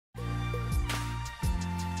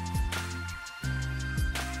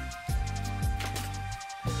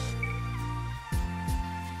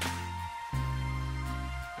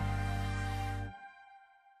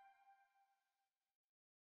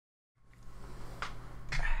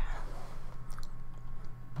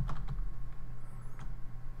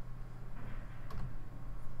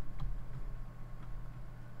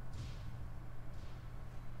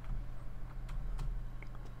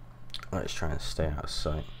Let's try and stay out of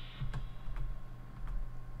sight.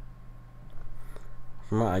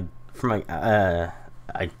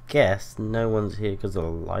 I guess no one's here because the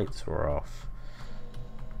lights were off.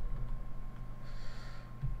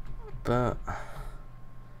 But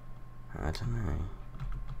I don't know.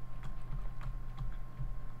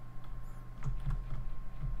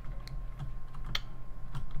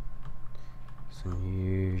 It's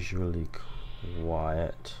unusually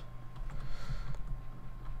quiet.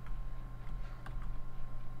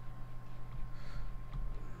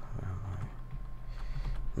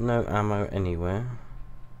 No ammo anywhere.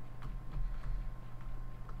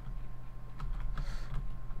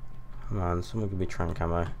 Come on, someone could be trying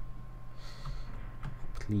ammo.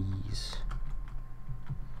 Please.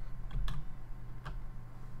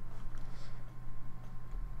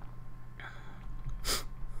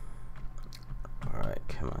 Alright,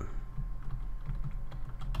 come on.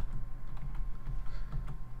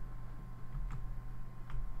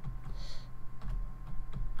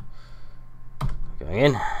 Going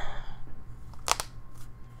in.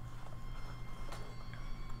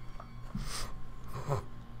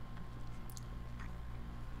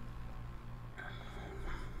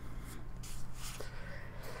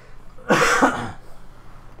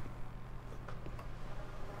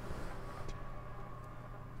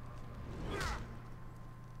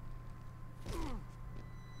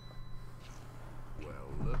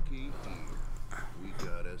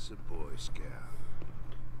 A Boy Scout.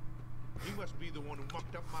 He must be the one who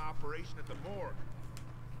mucked up my operation at the morgue.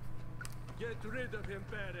 Get rid of him,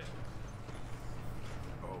 Barrett.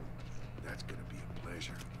 Oh, that's gonna be a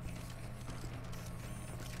pleasure.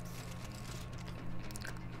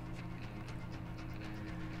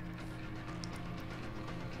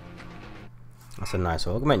 That's a nice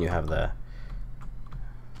augment you have there.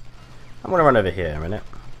 I'm gonna run over here a minute.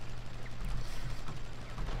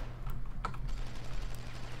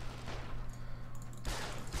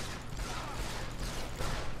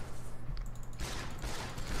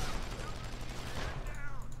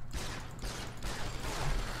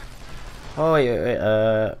 Oh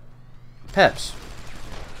wait, Peps.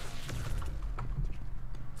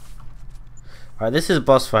 Alright, this is a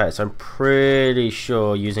boss fight, so I'm pretty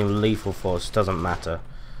sure using lethal force doesn't matter.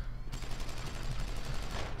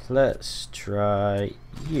 So let's try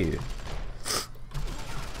you.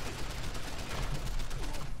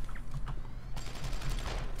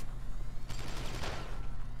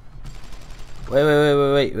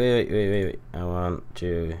 Wait. I want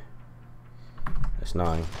to... It's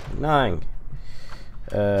 9.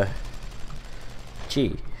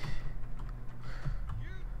 G.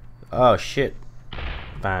 Oh shit.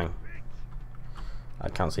 Bang. I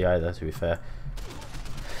can't see either, to be fair.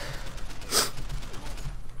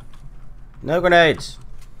 No grenades!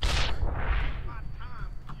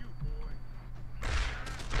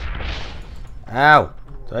 Ow!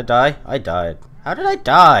 Did I die? I died. How did I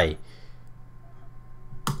die?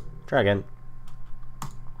 Try again.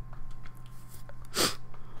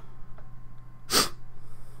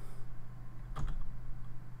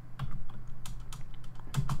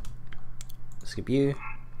 Skip you.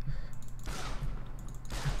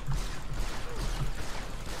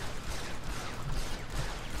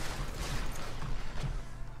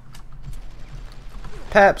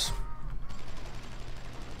 Peps.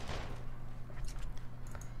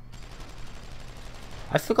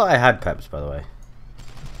 I forgot I had Peps, by the way.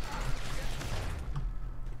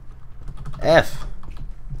 F.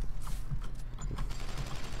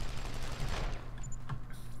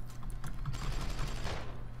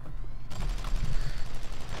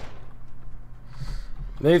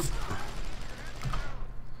 Move.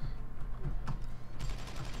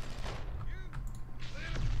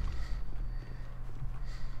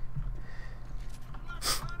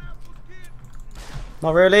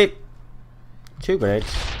 Not really. 2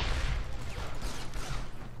 grenades.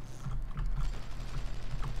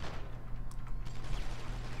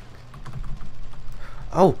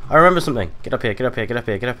 Oh, I remember something. Get up here, get up here, get up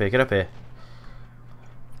here, get up here, get up here.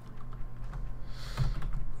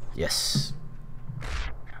 Yes.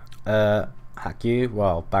 Hack you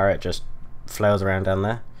while Barrett just flails around down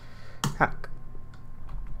there. Hack.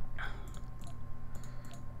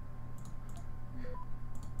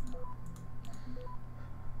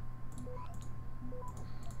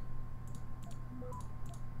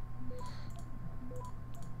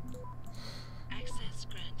 Access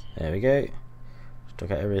granted. There we go.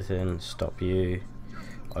 Stock out everything, stop you,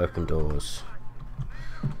 open doors.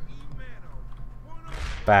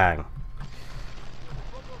 Bang.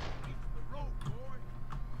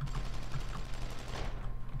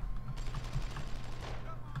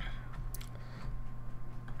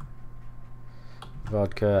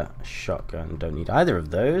 Vodka, shotgun. Don't need either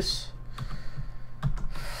of those.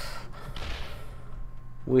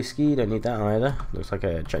 Whiskey, don't need that either. Looks like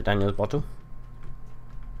a Jack Daniels bottle.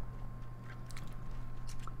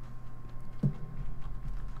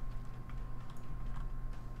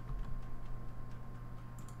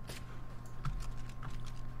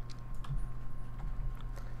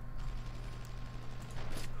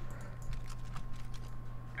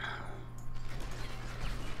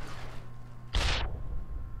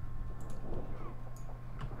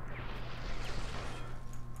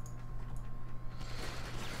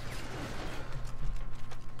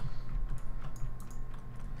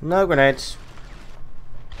 No grenades.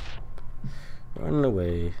 Run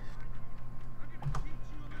away.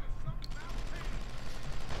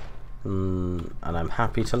 And I'm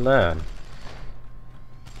happy to learn.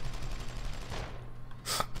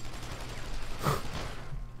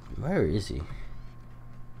 Where is he?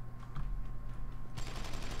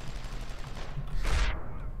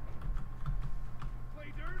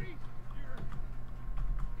 Play dirty?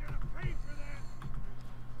 You're gonna pay for that.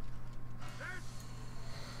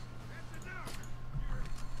 That's enough.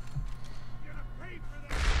 You're gonna pay for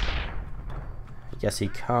that. I guess he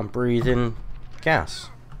can't breathe in gas.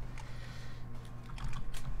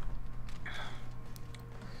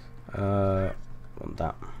 Want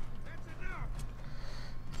that.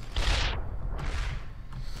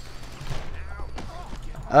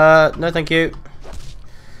 No thank you.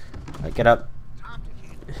 Get up.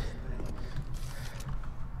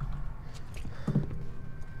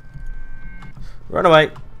 Run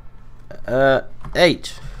away.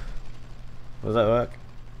 8. Does that work?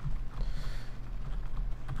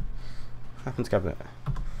 Weapons cabinet.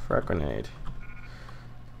 Frag grenade.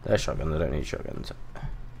 They're shotguns, I don't need shotguns.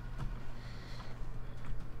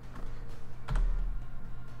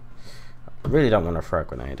 I really don't want a frag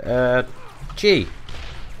grenade. G.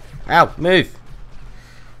 Ow, move.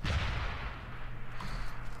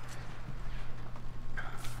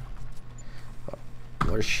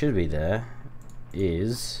 What should be there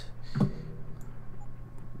is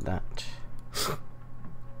that.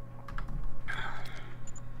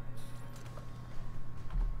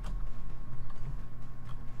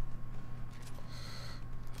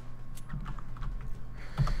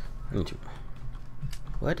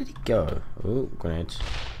 Where did he go? Oh, grenades.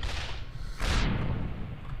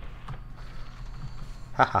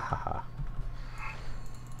 Ha ha ha ha.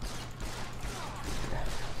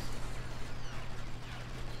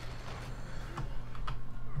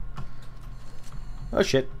 Oh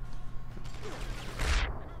shit.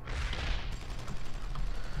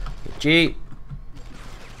 G.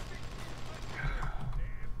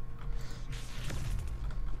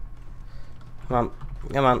 Come on.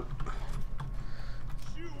 Come on.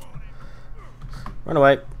 Run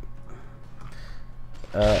away.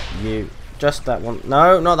 You. Just that one.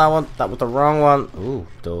 No, not that one. That was the wrong one. Ooh,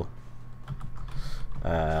 door.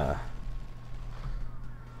 Hi.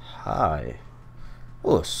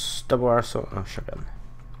 Oh, double R sword. Oh, shotgun.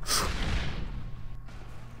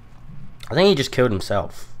 I think he just killed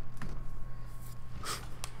himself.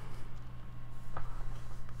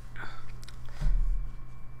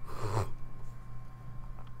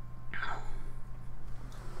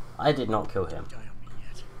 I did not kill him.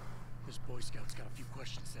 This Boy Scout's got a few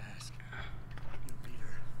questions to ask. Your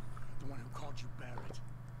leader, the one who called you Barrett.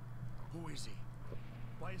 Who is he?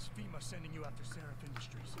 Why is FEMA sending you after Sarif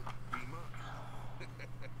Industries? FEMA?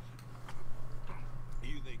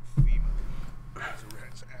 You think FEMA has a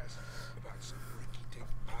rat's ass about some rinky-dink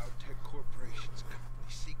biotech corporation's company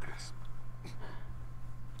secrets?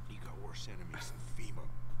 You got worse enemies than FEMA.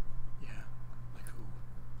 Yeah, like who?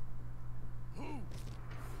 Who?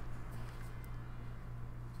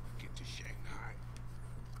 Get to Shanghai.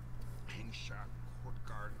 Hang shot, court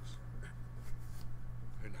gardens,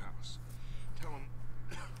 penthouse. Tell him.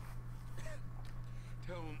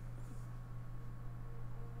 Tell him.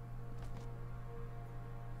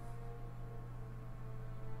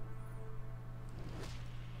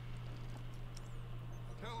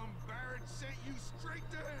 Tell him Barrett sent you straight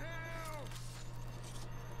to hell.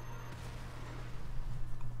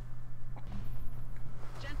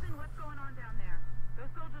 Jensen, what's going on down there?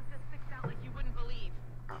 Those soldiers just sticked out like you wouldn't believe.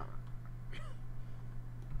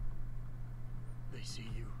 They see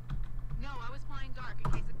you. No, I was flying dark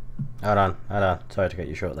in case it... Hold on, hold on. Sorry to cut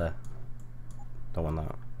you short there. Don't want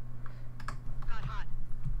that. got hot.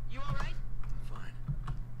 You alright? Fine.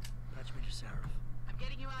 Patch me to Sarif. I'm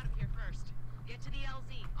getting you out of here first. Get to the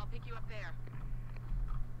LZ. I'll pick you up there.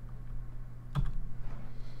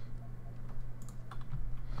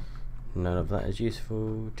 None of that is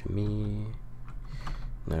useful to me.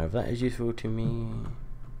 Now, if that is useful to me,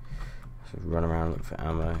 so run around and look for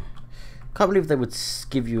ammo. Can't believe they would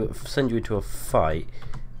give you, send you into a fight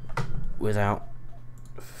without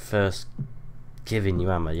first giving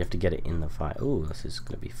you ammo. You have to get it in the fight. Oh, this is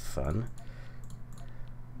going to be fun.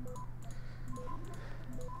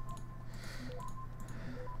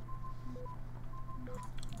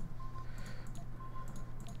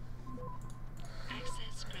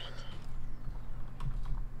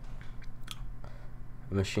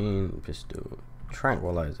 Machine pistol,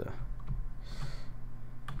 tranquilizer,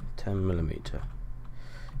 10mm.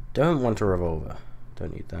 Don't want a revolver.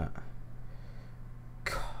 Don't need that.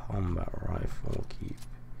 Combat rifle, keep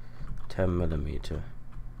 10mm.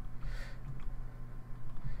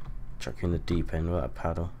 Chuck you in the deep end without a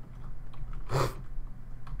paddle.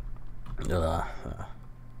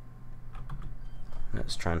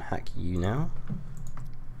 Let's try and hack you now.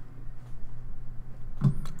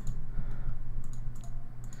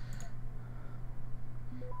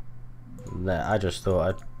 There, I just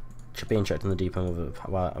thought being chucked in the deep end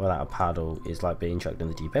without a paddle is like being chucked in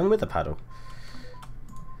the deep end with a paddle.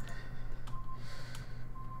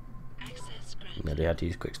 Nearly had to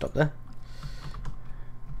use quick stop there.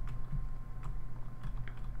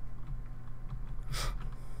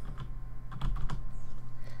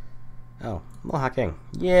 Oh, more hacking!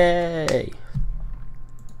 Yay!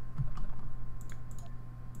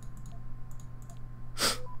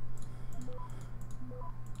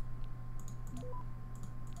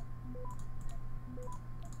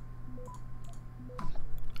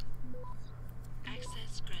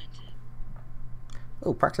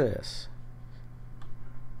 Oh, practice.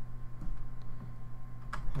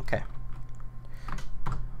 Okay.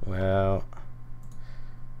 Well,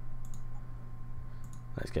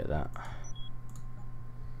 let's get that.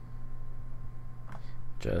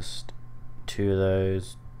 Just two of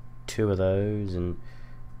those, and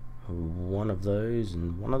one of those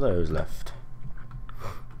left.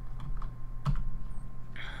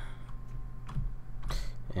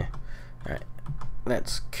 Yeah. All right.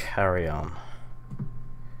 Let's carry on.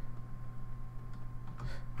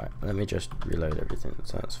 Right, let me just reload everything.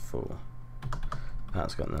 So that's full.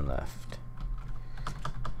 That's got none left.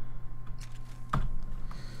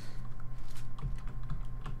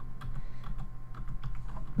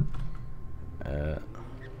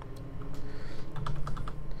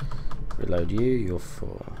 Reload you, you're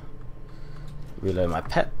full. Reload my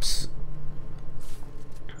peps.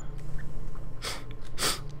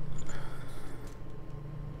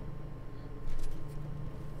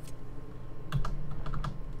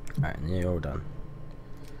 Alright, you're all done.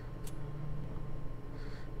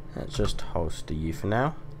 Let's just holster you for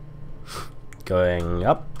now. Going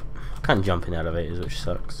up. Can't jump in elevators, which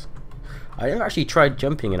sucks. I never actually tried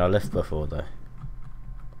jumping in a lift before though.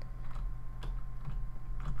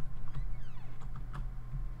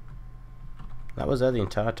 That was there the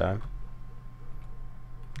entire time.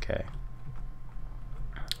 Okay.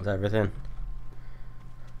 Is that everything?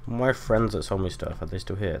 My friends that sold me stuff, are they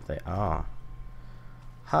still here? They are.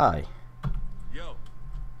 Hi. Yo.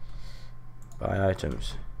 Buy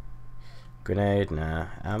items. Grenade, nah.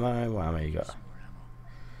 Ammo, what ammo you got?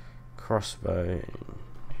 Crossbow.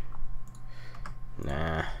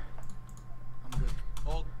 Nah. I'm good.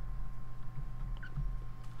 All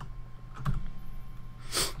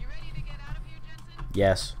You ready to get out of here, Jensen?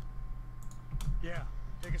 Yes. Yeah,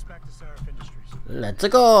 take us back to Sarif Industries. Let's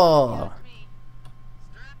go. That's me.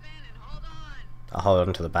 Strap in and hold on. I'll hold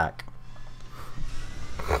on to the back.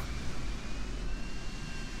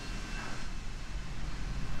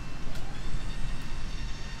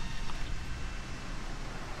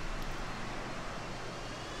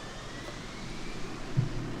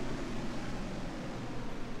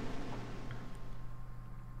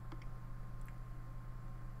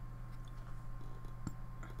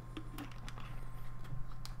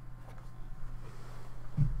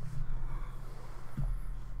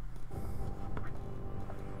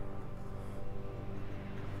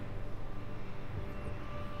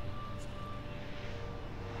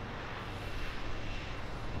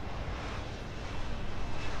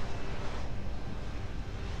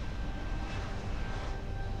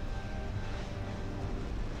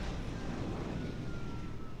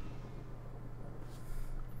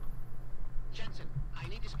 Jensen, I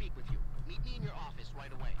need to speak with you. Meet me in your office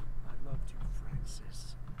right away. I'd love to,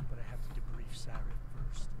 Francis, but I have to debrief Sarif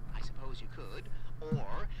first. I suppose you could,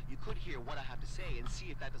 or you could hear what I have to say and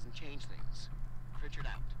see if that doesn't change things. Pritchard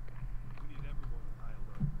out. We need everyone on high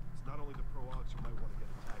alert. It's not only the pro-ogs who might want to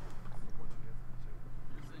get attacked, but the ones against them too.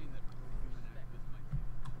 You're saying that human activists might be...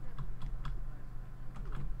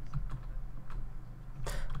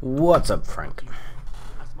 What's up, Frank?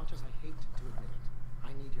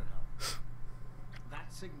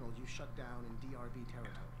 signal you shut down in DRV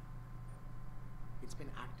territory. It's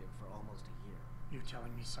been active for almost a year. You're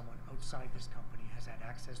telling me someone outside this company has had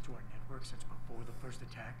access to our network since before the first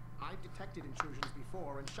attack? I've detected intrusions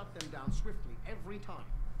before and shut them down swiftly every time.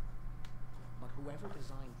 But whoever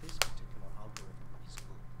designed this particular algorithm is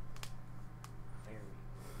good. Very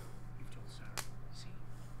good. You've told Sarah. See,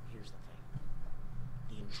 here's the thing.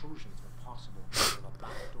 The intrusions were possible because of a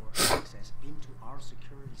backdoor access into our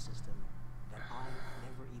security system that I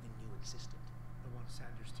never even knew existed. The one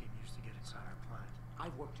Sanders' team used to get inside our plant.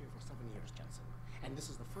 I've worked here for 7 years, Jensen, and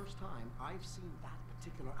this is the first time I've seen that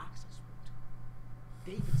particular access route.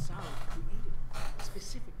 David Sarif created it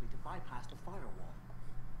specifically to bypass the firewall.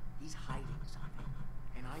 He's hiding something,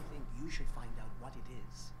 and I think you should find out what it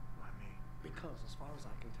is. Why me? Because, as far as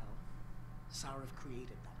I can tell, Sarif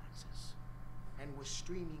created that access and was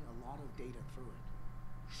streaming a lot of data through it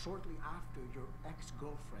shortly after your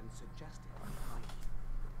ex-girlfriend suggested he hide.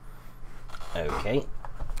 Okay.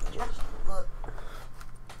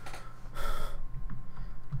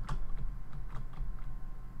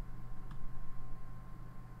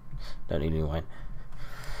 Don't need any wine.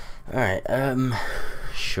 Alright,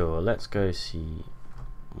 sure, let's go see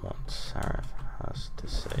what Sarif has to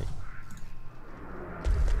say.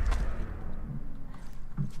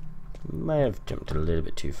 May have jumped a little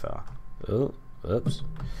bit too far. Oh, oops.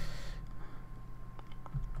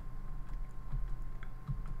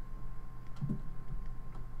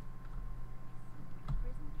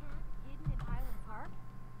 Prison camp hidden in Highland Park?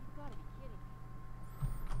 You've got to be kidding me.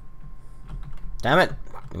 Damn it!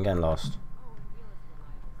 I'm getting lost. Oh, and Neil is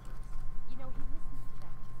reliable source. You know, he listens to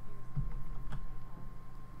that conspiracy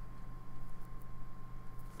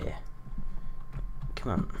theory. Yeah.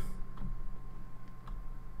 Come on.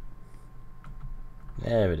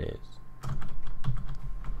 There it is.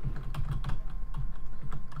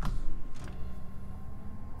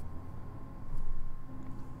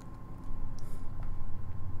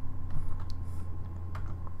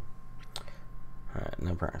 Alright,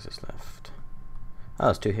 no practice left. Oh,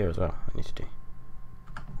 there's 2 here as well. I need to do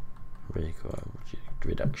recoil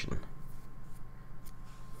reduction.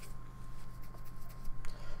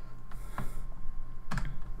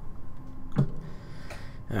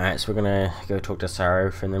 Alright, so we're gonna go talk to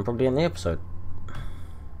Sarif and then probably end the episode.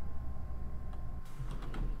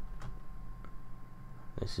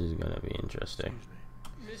 This is gonna be interesting.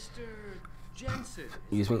 Mr. Jensen.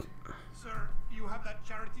 Excuse me. Sir, you have that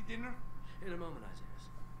charity dinner? In a moment, Isaiah.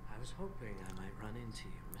 I was hoping I might run into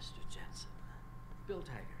you, Mr. Jensen. Bill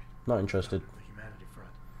Taggart. Not interested. The Humanity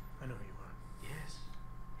Front. I know you are. Yes.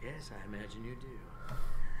 Yes, I imagine you do.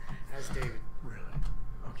 As David. Really?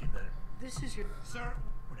 Okay, better. This is your... Sir,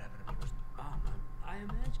 what happened to me was... I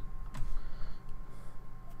imagine...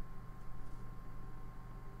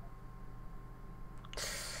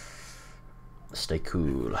 Stay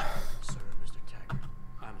cool. Sir, Mr. Taggart.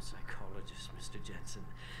 I'm a psychologist, Mr. Jensen.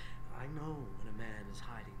 I know when a man is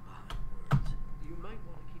hiding behind words. You might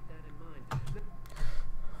want to keep that in mind.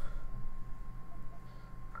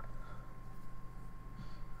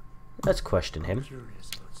 Let's question him. I'm curious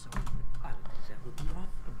about something. I don't think that would be wrong.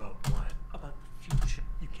 About what? About the future.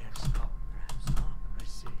 You can't stop. Perhaps not. I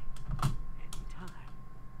see. Anytime.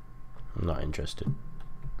 I'm not interested.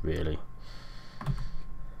 Really.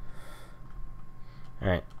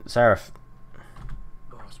 Alright, Sarif.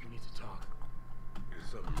 Boss, we need to talk. Is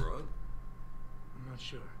something wrong? I'm not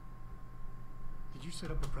sure. Did you set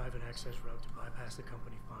up a private access route to bypass the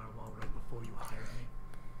company firewall right before you hired me?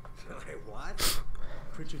 What?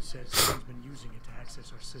 Pritchard said someone's been using it to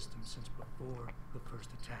access our system since before the first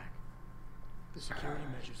attack. The security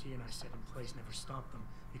measures he and I set in place never stopped them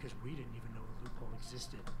because we didn't even know the loophole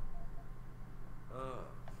existed. Oh,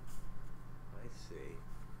 I see.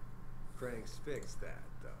 Frank's fixed that,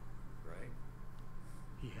 though, right?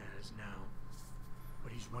 He has now.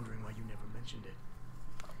 But he's wondering why you never mentioned it.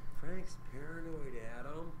 Frank's paranoid,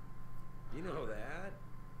 Adam. You know that.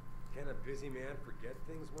 Can a busy man forget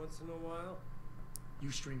things once in a while? You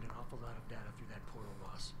streamed an awful lot of data through that portal,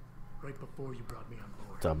 boss. Right before you brought me on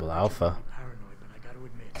board. Double alpha. I'm paranoid, but I gotta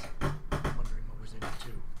admit, I'm wondering what was in it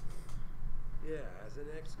too. Yeah, as an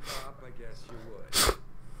ex-cop, I guess you would.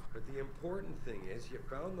 But the important thing is you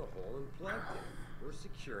found the hole and plugged it. We're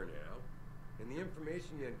secure now. And the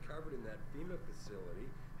information you uncovered in that FEMA facility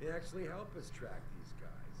can actually help us track these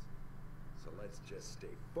guys. So let's just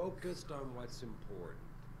stay focused on what's important.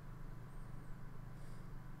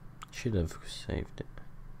 Should have saved it.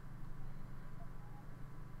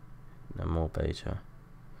 No more beta.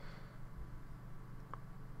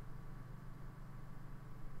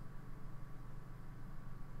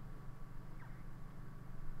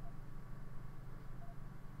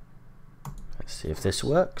 See if this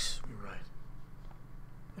works. You're right.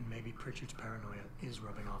 And maybe Pritchard's paranoia is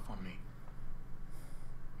rubbing off on me.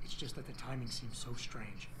 It's just that the timing seems so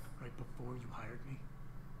strange. Right before you hired me.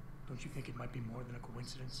 Don't you think it might be more than a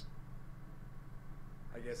coincidence?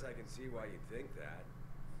 I guess I can see why you'd think that,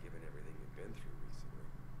 given everything you've been through recently.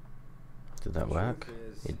 Did that work?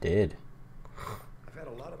 Is, it did. I've had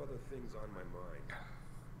a lot of other things on my mind.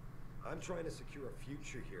 I'm trying to secure a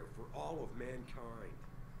future here for all of mankind.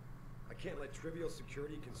 I can't let trivial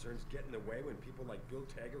security concerns get in the way when people like Bill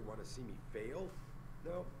Taggart want to see me fail.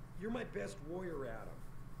 No, you're my best warrior, Adam,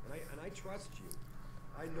 and I trust you.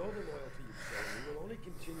 I know the loyalty you've shown me will only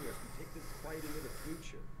continue as we take this fight into the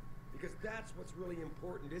future. Because that's what's really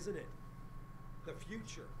important, isn't it? The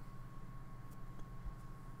future.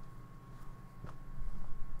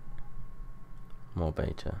 More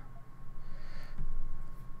beta.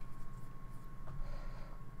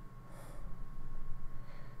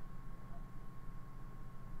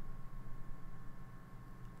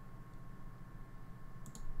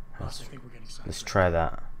 Let's try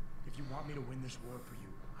that. If you want me to win this war for you,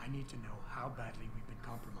 I need to know how badly we've been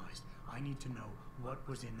compromised. I need to know what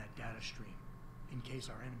was in that data stream, in case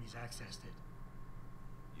our enemies accessed it.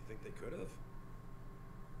 You think they could have?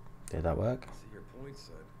 Did that work? I see your point,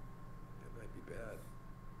 son. That might be bad.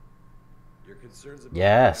 Your concerns about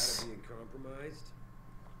yes. data being compromised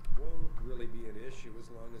won't really be an issue as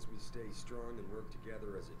long as we stay strong and work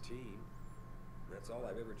together as a team. That's all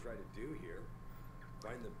I've ever tried to do here.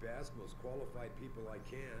 Find the best, most qualified people I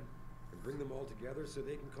can, and bring them all together so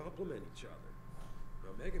they can complement each other. Now,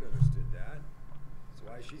 Megan understood that. That's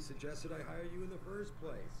why she suggested I hire you in the first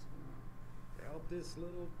place. To help this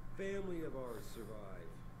little family of ours survive.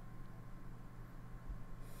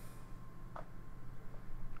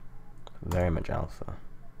 Very much alpha.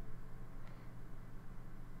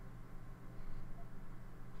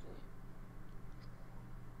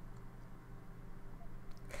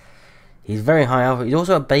 He's very high alpha. He's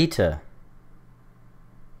also a beta.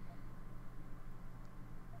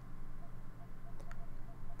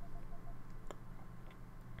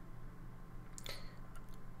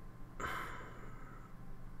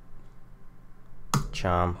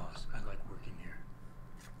 Charm. Boss, I like working here.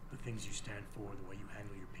 The things you stand for, the way you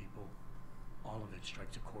handle your people, all of it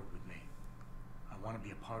strikes a chord with me. I want to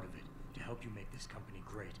be a part of it, to help you make this company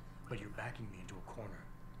great, but you're backing me into a corner.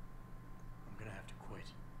 I'm gonna have to quit.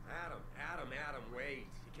 Adam, wait.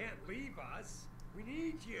 You can't leave us. We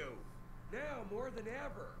need you. Now, more than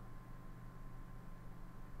ever.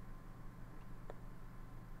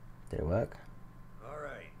 Did it work? All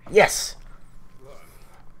right. Yes! Look,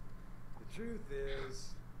 the truth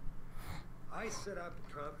is, I set up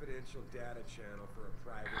a confidential data channel for a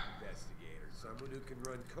private investigator, someone who can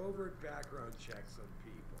run covert background checks on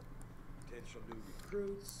people. Potential new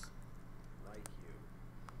recruits, like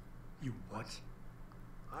you. You what?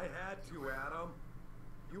 I had to, Adam.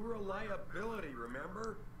 You were a liability,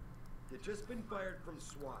 remember? You'd just been fired from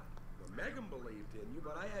SWAT. Well, Megan believed in you,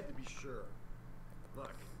 but I had to be sure.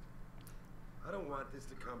 Look, I don't want this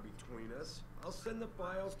to come between us. I'll send the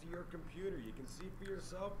files to your computer. You can see for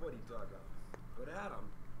yourself what he dug up. But Adam,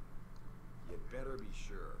 you'd better be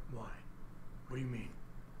sure. Why? What do you mean?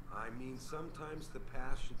 I mean, sometimes the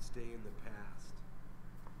past should stay in the past.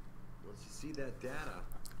 Once you see that data,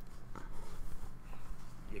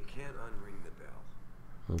 you can't unring the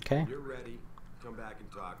bell. Okay. When you're ready, come back and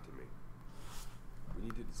talk to me. We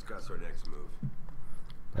need to discuss our next move.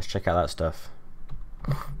 Let's check out that stuff.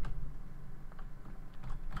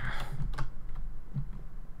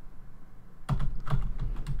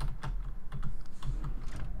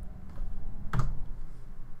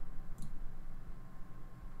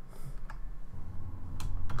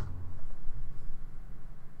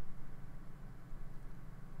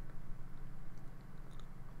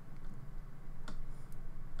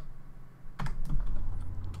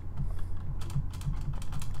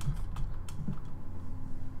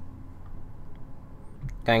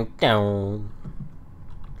 Going down.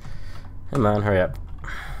 Come on, hurry up.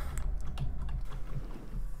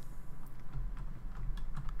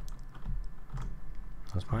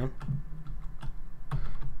 That's mine.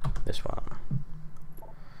 This one.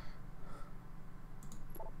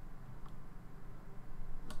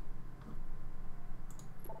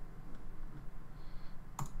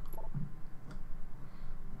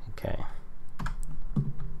 Okay.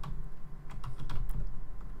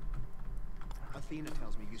 Athena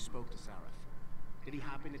tells me you spoke to Sarif. Did he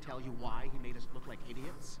happen to tell you why he made us look like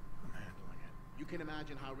idiots? I'm handling it. You can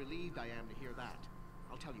imagine how relieved I am to hear that.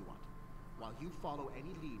 I'll tell you what. While you follow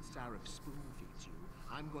any leads Sarif spoon-feeds you,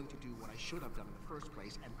 I'm going to do what I should have done in the first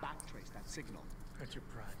place and backtrace that signal. That's your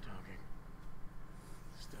pride talking.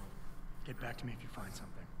 Still, get back to me if you find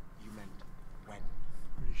something. You meant when?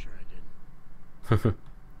 Pretty sure I did.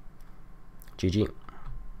 GG.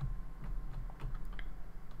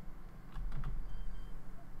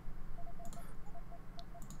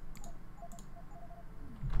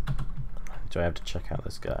 Do I have to check out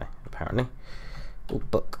this guy? Apparently. Oh,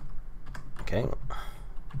 book. Okay.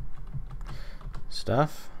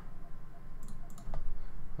 Stuff.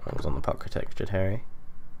 That was on the pocket textured Harry.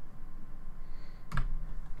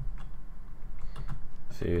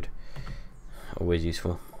 Food. Always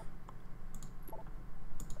useful.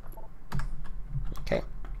 Okay.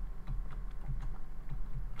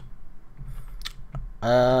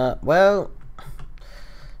 Well,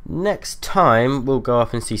 next time we'll go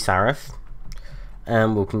up and see Sarif,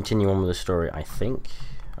 and we'll continue on with the story. I think.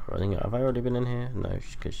 Have I already been in here? No,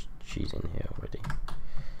 because she's in here already.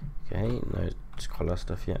 Okay, no scholar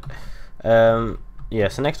stuff yet. Yeah,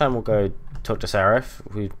 so next time we'll go talk to Sarif.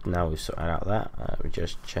 We've sorted out that. We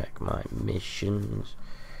just check my missions.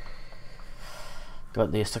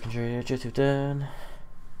 Got the secondary objective done.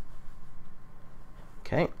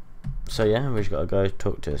 Okay, so yeah, we just gotta go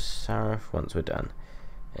talk to Sarif once we're done.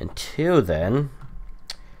 Until then,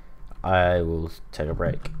 I will take a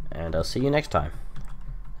break, and I'll see you next time.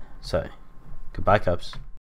 So, goodbye, Cubs.